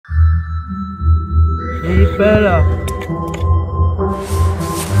Eat better.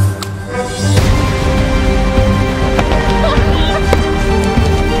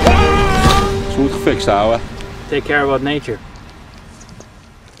 Smooth Gefixt houden. Take care about nature.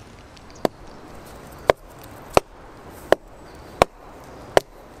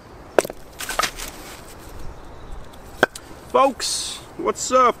 Folks,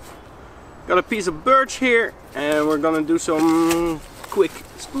 what's up? Got a piece of birch here and we're gonna do some quick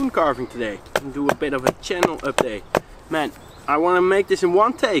spoon carving today and do a bit of a channel update. Man, I want to make this in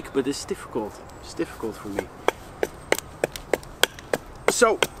one take, but it's difficult. It's difficult for me.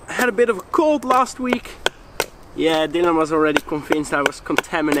 So, I had a bit of a cold last week. Yeah, Dylan was already convinced I was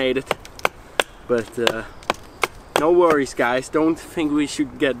contaminated. But no worries guys, don't think we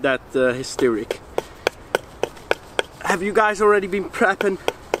should get that hysteric. Have you guys already been prepping?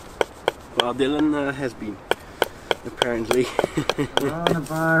 Well, Dylan has been, apparently.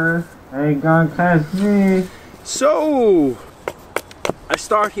 Coronavirus ain't gonna catch me. So, I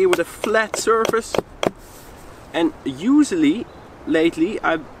start here with a flat surface. And usually, lately,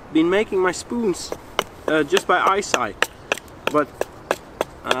 I've been making my spoons just by eyesight. But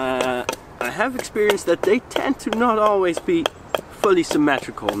I have experienced that they tend to not always be fully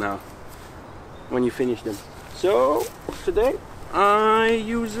symmetrical now, when you finish them. So, today, I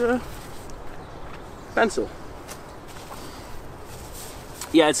use a pencil.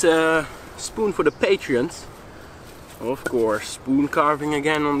 Yeah, it's a spoon for the Patreons. Of course, spoon carving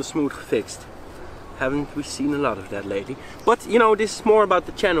again on the Smooth Gefixt. Haven't we seen a lot of that lately? But you know, this is more about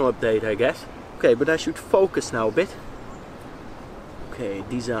the channel update, I guess. Okay, but I should focus now a bit. Okay,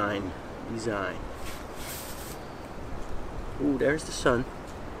 design. Ooh, there's the sun.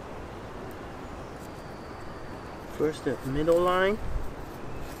 First the middle line.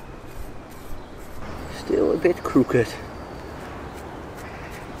 Still a bit crooked.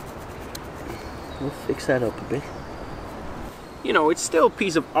 We'll fix that up a bit. You know, it's still a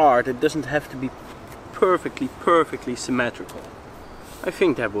piece of art. It doesn't have to be perfectly symmetrical. I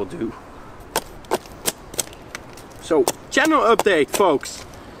think that will do. So, channel update, folks.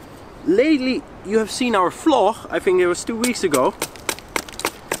 Lately, you have seen our vlog. I think it was 2 weeks ago.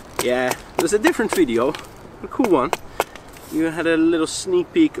 Yeah, it was a different video. A cool one. You had a little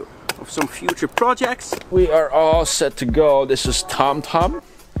sneak peek of some future projects. We are all set to go. This is Tom Tom.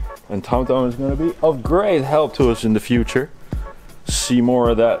 And Tom Tom is going to be of great help to us in the future. See more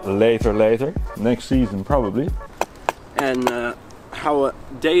of that later. Next season probably. And how a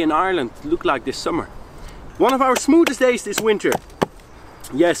day in Ireland looked like this summer. One of our smoothest days this winter.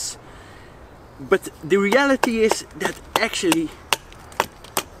 Yes. But the reality is that actually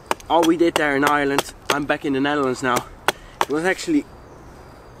all we did there in Ireland, I'm back in the Netherlands now, it was actually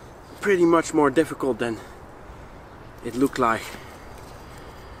pretty much more difficult than it looked like.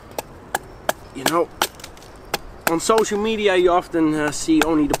 You know, on social media you often see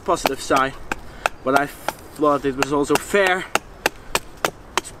only the positive side, but I thought it was also fair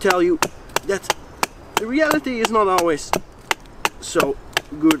to tell you that the reality is not always so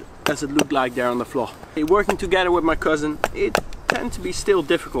good as it looked like there on the floor. Working together with my cousin, it tends to be still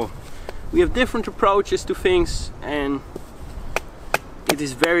difficult. We have different approaches to things and it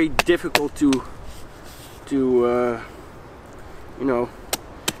is very difficult to you know,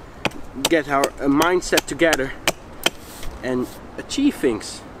 get our mindset together and achieve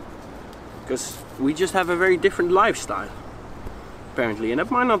things, because we just have a very different lifestyle apparently, and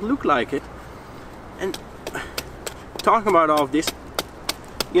it might not look like it. And talking about all of this,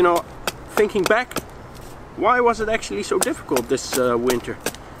 you know, thinking back, why was it actually so difficult this winter?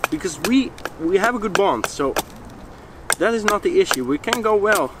 Because we have a good bond, so that is not the issue. We can go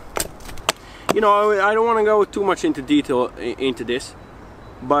well. You know, I don't want to go too much into detail into this,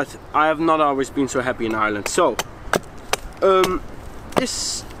 but I have not always been so happy in Ireland. So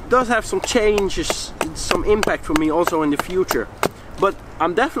this does have some changes, some impact for me also in the future. But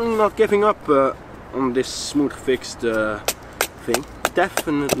I'm definitely not giving up on this Smooth Gefixt thing.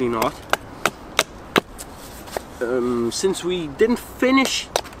 Definitely not. Since we didn't finish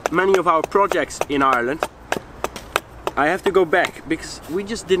many of our projects in Ireland, I have to go back because we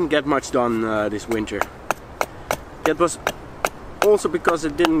just didn't get much done this winter. That was also because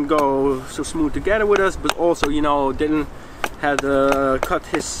it didn't go so smooth together with us, but also, you know, Dylan had cut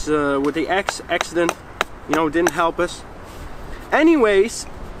his with the accident, you know, didn't help us. Anyways,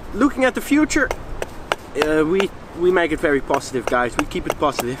 looking at the future, we make it very positive, guys. We keep it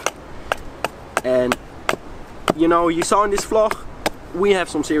positive. And you know, you saw in this vlog, we have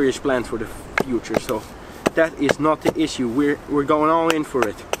some serious plans for the future, so that is not the issue. We're going all in for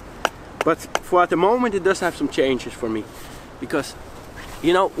it. But for at the moment, it does have some changes for me, because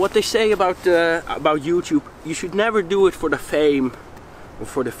You know what they say about YouTube, you should never do it for the fame or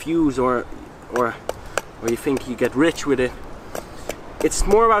for the views or you think you get rich with it. It's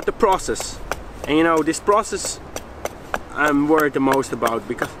more about the process. And you know, this process I'm worried the most about,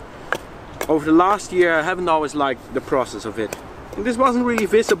 because over the last year I haven't always liked the process of it. And this wasn't really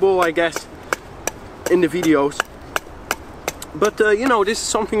visible, I guess, in the videos. But you know, this is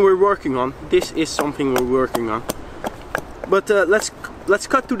something we're working on. This is something we're working on. But let's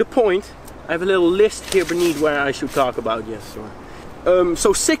cut to the point. I have a little list here beneath where I should talk about. Yes.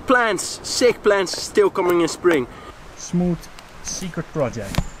 So sick plans still coming in spring. Smooth secret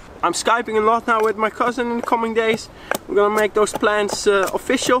project. I'm Skyping a lot now with my cousin in the coming days. We're gonna make those plans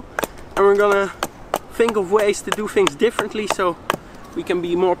official, and we're gonna think of ways to do things differently so we can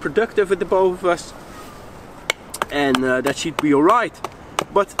be more productive with the both of us. And that should be alright.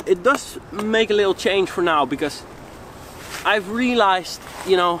 But it does make a little change for now, because I've realized,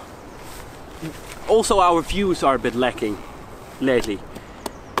 you know, also our views are a bit lacking lately.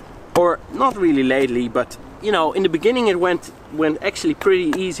 Or not really lately, but you know, in the beginning it went actually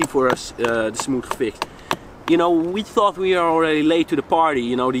pretty easy for us, the Smooth Gefixt. You know, we thought we are already late to the party,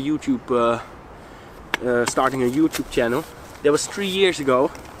 you know, the YouTube, starting a YouTube channel. That was 3 years ago.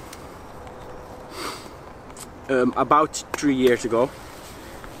 About 3 years ago.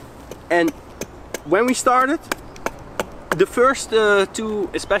 And when we started, the first two,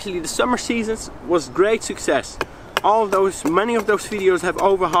 especially the summer seasons, was great success. Many of those videos have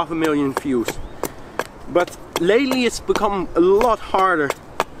over 500,000 views. But lately it's become a lot harder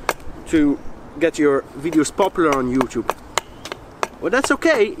to get your videos popular on YouTube. Well, that's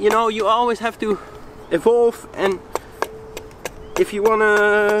okay, you know, you always have to evolve, and if you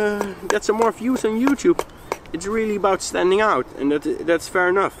wanna get some more views on YouTube, it's really about standing out, and that's fair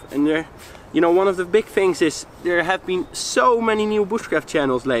enough. And you know, one of the big things is there have been so many new bushcraft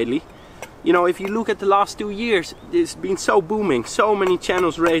channels lately. You know, if you look at the last 2 years, it's been so booming, so many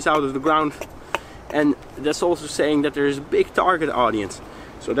channels raised out of the ground. And that's also saying that there is a big target audience.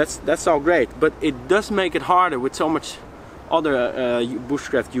 So that's all great, but it does make it harder with so much other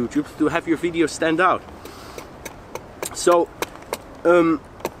bushcraft YouTube to have your videos stand out. So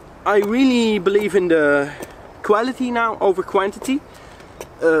I really believe in the quality now over quantity.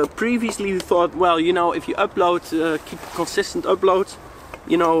 Previously we thought, well, you know, if you upload, keep consistent uploads,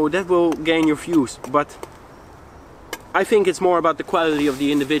 you know, that will gain your views. But I think it's more about the quality of the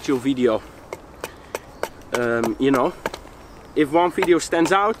individual video. You know, if one video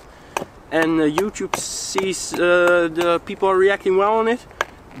stands out and YouTube sees the people are reacting well on it,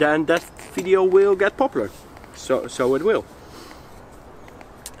 then that video will get popular. So it will.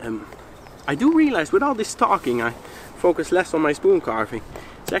 I do realize with all this talking I focus less on my spoon carving.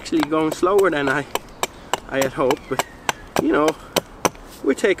 It's actually going slower than I had hoped, but you know,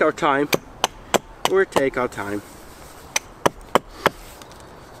 we take our time.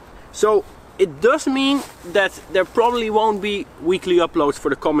 So it does mean that there probably won't be weekly uploads for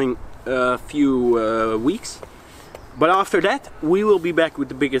the coming few weeks. But after that, we will be back with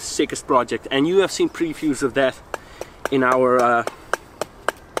the biggest, sickest project, and you have seen previews of that in our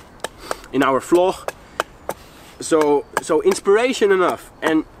vlog. So inspiration enough,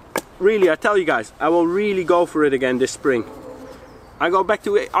 and really, I tell you guys, I will really go for it again this spring. I go back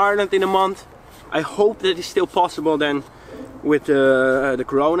to Ireland in a month. I hope that it's still possible then with the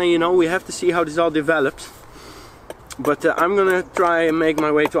corona, you know. We have to see how this all develops. But I'm gonna try and make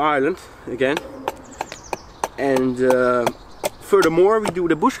my way to Ireland again. And furthermore, we do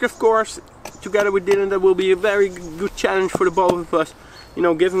the bushcraft course together with Dylan. That will be a very good challenge for the both of us. You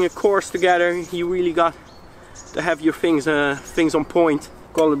know, giving a course together, you really got to have your things on point,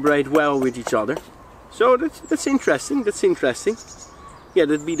 collaborate well with each other. So that's interesting. Yeah,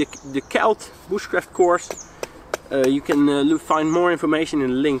 that'd be the Celt bushcraft course. You can find more information in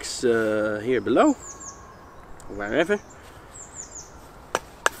the links here below, wherever.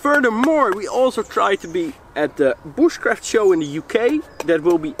 Furthermore, we also try to be at the bushcraft show in the UK. That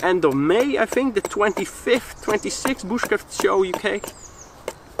will be end of May, I think, the 25th, 26th bushcraft show UK.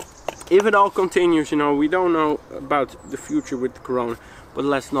 If it all continues, you know, we don't know about the future with the corona, but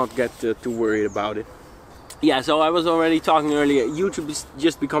let's not get too worried about it. Yeah, so I was already talking earlier, YouTube has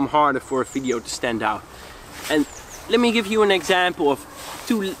just become harder for a video to stand out. And let me give you an example of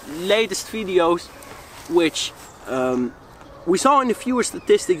two latest videos which we saw in the viewer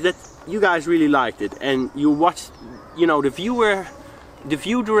statistics that you guys really liked it, and you watched, you know, the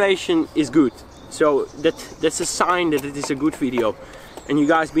view duration is good. So that's a sign that it is a good video. And you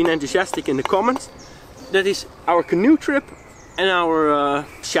guys been enthusiastic in the comments. That is our canoe trip and our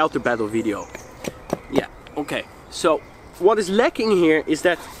shelter battle video. Yeah, okay. So what is lacking here is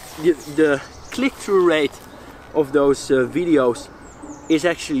that the click-through rate of those videos is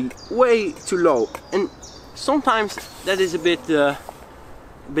actually way too low, and sometimes that is a bit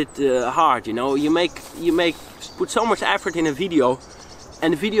hard, you know. You put so much effort in a video,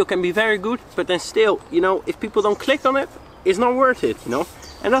 and the video can be very good, but then still, you know, if people don't click on it, it's not worth it, you know.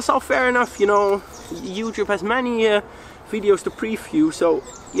 And that's all fair enough, you know. YouTube has many videos to preview, so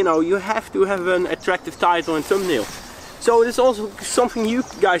you know, you have to have an attractive title and thumbnail. So it's also something you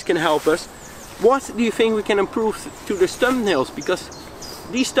guys can help us. What do you think we can improve to the thumbnails? Because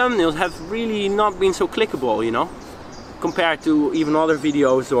these thumbnails have really not been so clickable, you know, compared to even other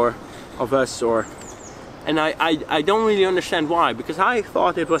videos or of us, or and I don't really understand why, because I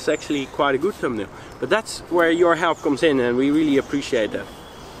thought it was actually quite a good thumbnail. But that's where your help comes in, and we really appreciate that.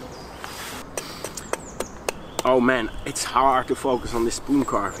 Oh man, it's hard to focus on this spoon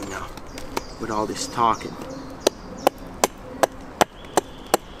carving now with all this talking.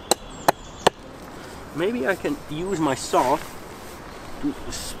 Maybe I can use my saw to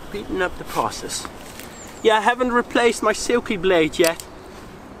speeden up the process. Yeah, I haven't replaced my silky blade yet.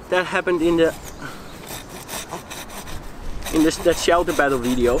 That happened in that shelter battle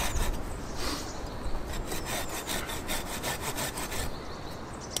video.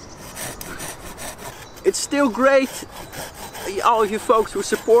 It's still great, all of you folks who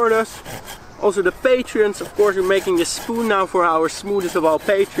support us. Also the patrons, of course. We're making this spoon now for our smoothest of all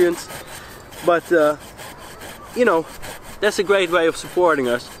patrons. But you know, that's a great way of supporting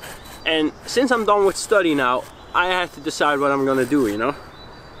us. And since I'm done with study now, I have to decide what I'm gonna do, you know.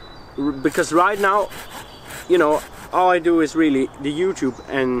 Because right now, you know, all I do is really the YouTube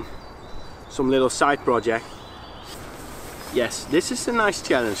and some little side project. Yes, this is a nice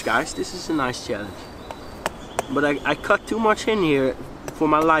challenge, guys. This is a nice challenge. But I cut too much in here for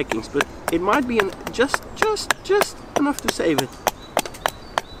my likings, but it might be just enough to save it.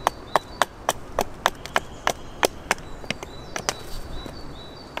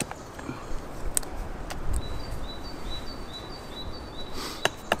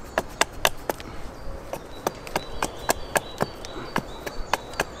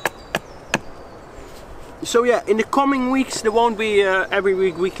 So yeah, in the coming weeks there won't be every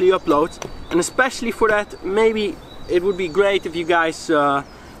week weekly uploads, and especially for that, maybe it would be great if you guys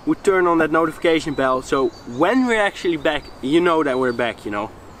would turn on that notification bell, so when we're actually back, you know that we're back, you know.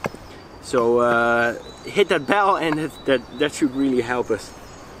 So hit that bell, and that should really help us,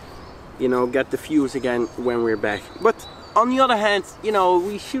 you know, get the views again when we're back. But on the other hand, you know,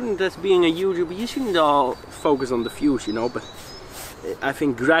 we shouldn't, as being a YouTuber, you shouldn't all focus on the views, you know. But I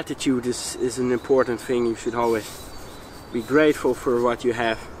think gratitude is an important thing. You should always be grateful for what you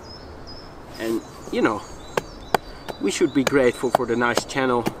have, and you know, we should be grateful for the nice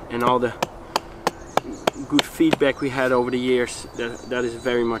channel and all the good feedback we had over the years. That is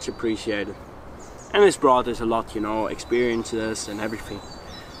very much appreciated, and it's brought us a lot, you know, experiences and everything.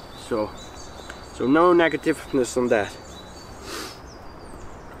 So no negativeness on that.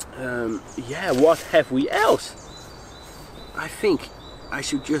 Yeah, what have we else? I think I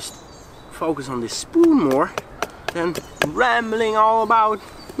should just focus on this spoon more than rambling all about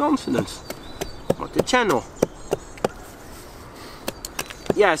nonsense on the channel.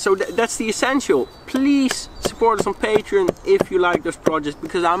 Yeah, so that's the essential. Please support us on Patreon if you like those projects,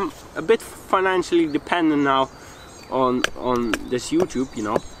 because I'm a bit financially dependent now on this YouTube, you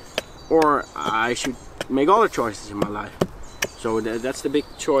know, or I should make other choices in my life. So that's the big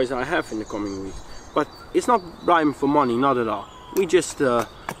choice I have in the coming week. But it's not bribing for money, not at all. We're just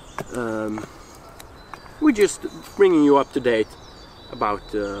bringing you up to date about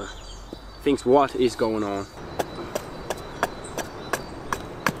things, what is going on.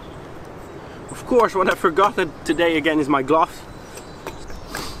 Of course, what I forgot today again is my gloves.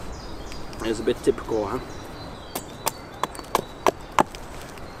 It's a bit typical, huh?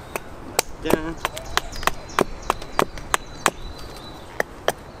 Yeah.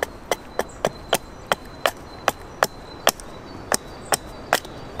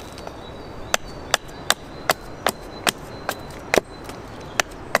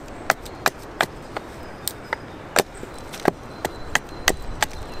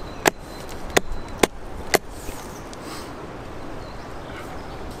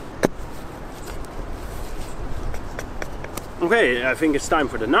 Okay, I think it's time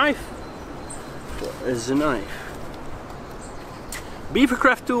for the knife. What is the knife?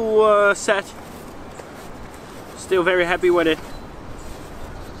 Bushcraft tool set. Still very happy with it.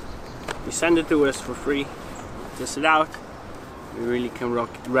 You send it to us for free. Test it out. We really can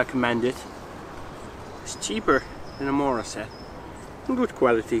recommend it. It's cheaper than a Mora set. Good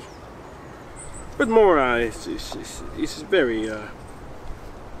quality. But Mora is a very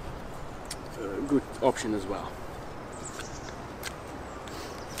good option as well.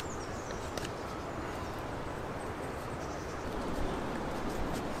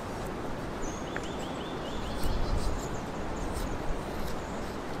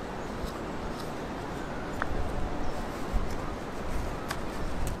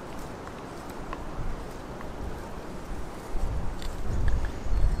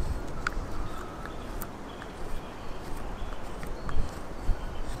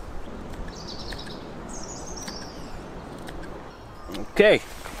 Okay,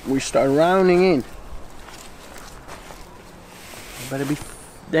 we start rounding in. Better be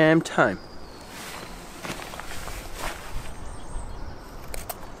damn time.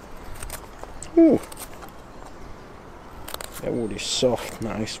 Ooh, that wood is soft,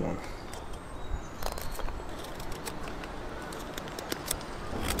 nice one.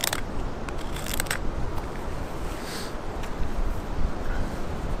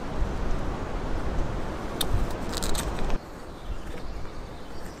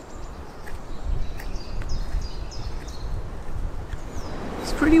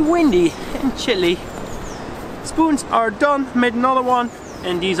 Pretty windy and chilly. Spoons are done, made another one,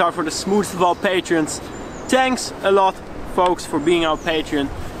 and these are for the smoothest of all patrons. Thanks a lot, folks, for being our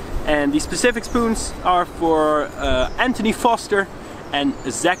patron. And these specific spoons are for Anthony Foster and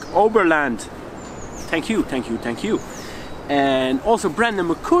Zach Oberland. Thank you, thank you, thank you. And also Brandon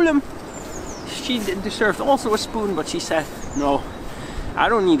McCullum. She deserved also a spoon, but she said, no, I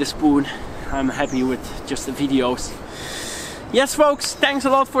don't need a spoon. I'm happy with just the videos. Yes, folks, thanks a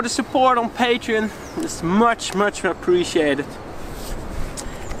lot for the support on Patreon. It's much appreciated.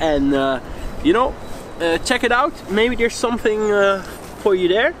 And you know, check it out. Maybe there's something for you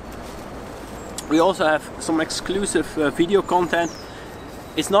there. We also have some exclusive video content.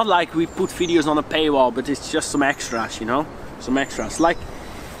 It's not like we put videos on a paywall, but it's just some extras, you know, some extras. Like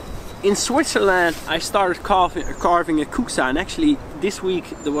in Switzerland, I started carving a kuksa, and actually this week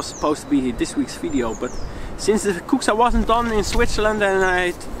there was supposed to be this week's video, but since the kuksa wasn't done in Switzerland and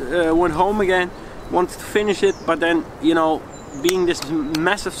I went home again, wanted to finish it, but then, you know, being this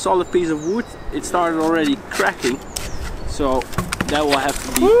massive solid piece of wood, it started already cracking. So that will have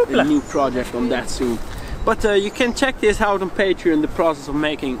to be a new project on that soon. But you can check this out on Patreon, the process of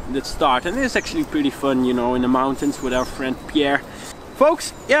making the start. And it's actually pretty fun, you know, in the mountains with our friend Pierre.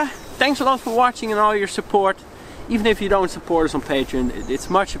 Folks, yeah, thanks a lot for watching and all your support. Even if you don't support us on Patreon,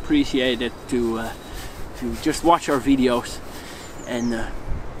 it's much appreciated to just watch our videos and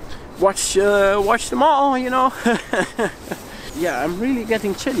watch them all, you know. Yeah, I'm really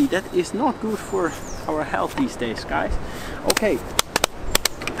getting chilly. That is not good for our health these days, guys. Okay,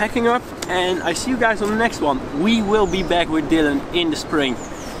 packing up, and I see you guys on the next one. We will be back with Dylan in the spring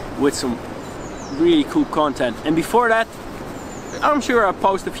with some really cool content, and before that I'm sure I'll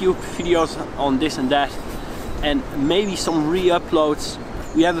post a few videos on this and that, and maybe some re-uploads.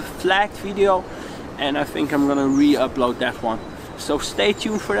 We have a flagged video, and I think I'm gonna re-upload that one. So stay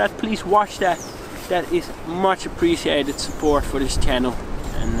tuned for that, please watch that. That is much appreciated support for this channel.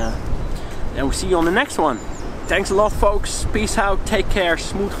 And then we'll see you on the next one. Thanks a lot, folks. Peace out, take care,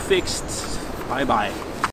 Smooth Gefixt. Bye bye.